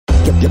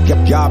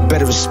Y'all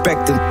better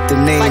respect the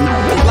name.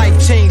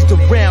 Life changed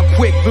around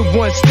quick with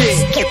one stick.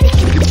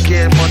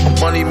 Getting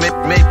money make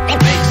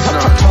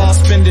sense. Tall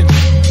spending,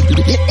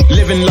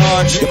 living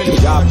large.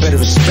 Y'all better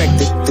respect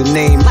the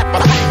name.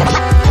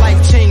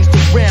 Life changed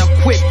around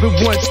quick with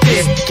one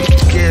stick.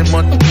 Getting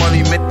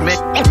money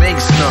make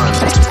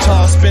sense.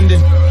 Tall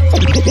spending,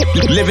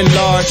 living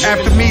large.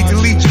 After me,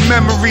 delete your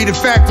memory, the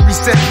factory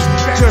set.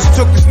 Just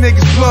took this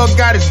nigga's plug,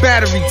 got his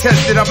battery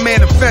tested. I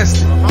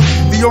manifested.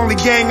 The only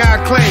gang I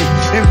claim.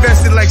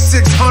 Invested like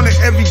 600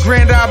 every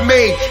grand I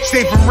made.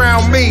 Stay from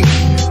around me.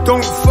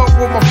 Don't fuck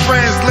with my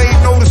friends. Late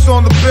notice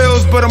on the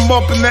bills, but I'm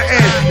up in the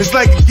end. It's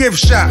like a gift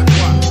shop.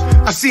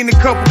 I seen a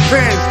couple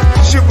pens.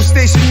 Shit was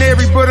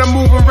stationary, but I'm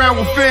moving around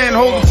with fan.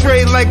 Hold the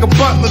tray like a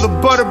butler, the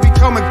butter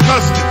becoming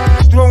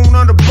custard. Thrown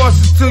under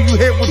buses till you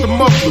hit with the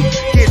muffler.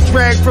 Get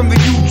dragged from the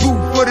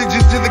YouTube footage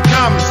into the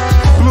comments.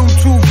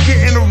 Bluetooth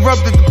get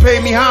interrupted to pay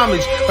me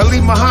homage.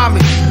 Ali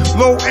Muhammad,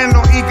 low end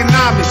on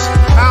economics.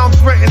 I don't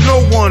threaten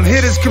no one,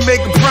 hitters can make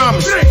a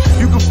promise.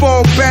 You can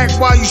fall back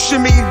while you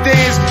shimmy and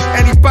dance.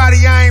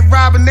 Anybody I ain't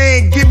robbing,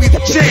 they ain't give me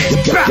the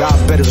chance.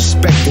 Y'all better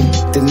respect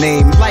the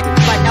name.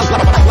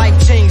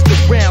 Life changed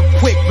around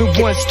quick with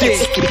one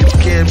stick.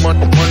 Getting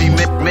money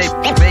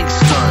make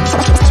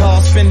sense.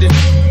 Tall spending,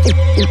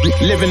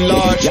 living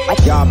large.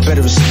 Y'all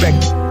better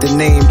respect the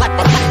name.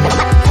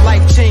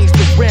 Life changed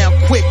around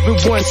quick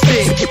with one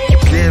stick.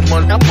 Getting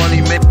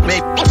money make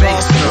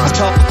sense.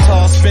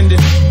 Tall spending,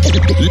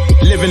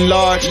 living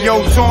large.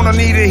 Yo, Tone, I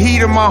need a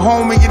heater, my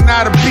homie, you're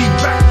not a beat.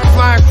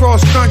 Flying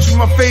cross country,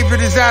 my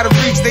favorite is out of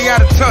reach, they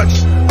out of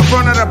touch. I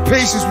run out of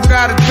patience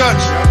without a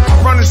touch.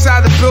 I run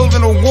inside the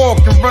building or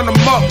walk and run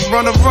them up,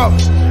 run her up.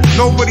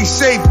 Nobody's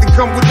safe, then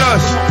come with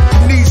us.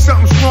 You need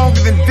something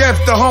stronger than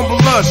death to humble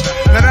us.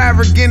 Not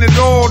arrogant at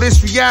all,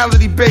 this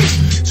reality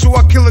based. So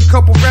I kill a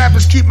couple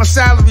rappers, keep my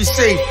salary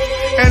safe.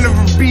 Enter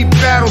a beat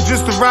battle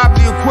just to rob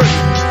the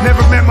equipment.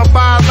 Never met my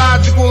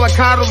biological, I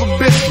coddle a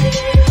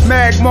biscuit.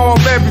 Magma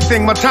of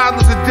everything, my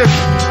toddlers are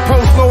different.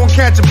 Post low and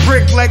catch a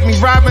brick like me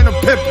robbing a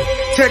pippin.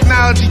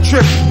 Technology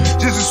tripping,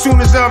 just as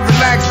soon as I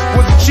relax.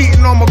 Wasn't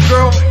cheating on my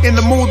girl, in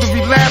the mood to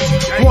relapse.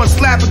 One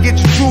slap and get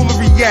your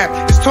jewelry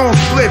yapped. It's Tone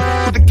Spliff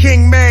with the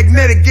king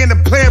magnetic and a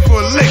plan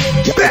for a lick.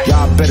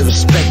 Y'all better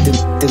respect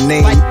the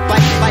name.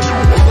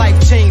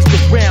 Life changed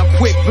around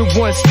quick with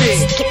one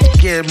stick.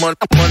 Getting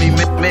money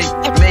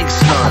make sense.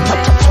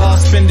 Tall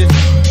spending,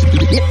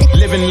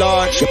 living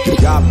large.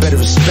 Y'all better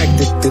respect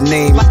the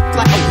name.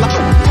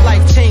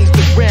 Life changed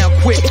around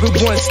quick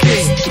with one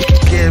stick.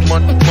 Getting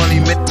money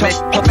make sense.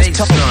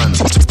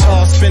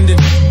 Tall spending,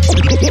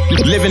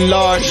 living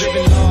large.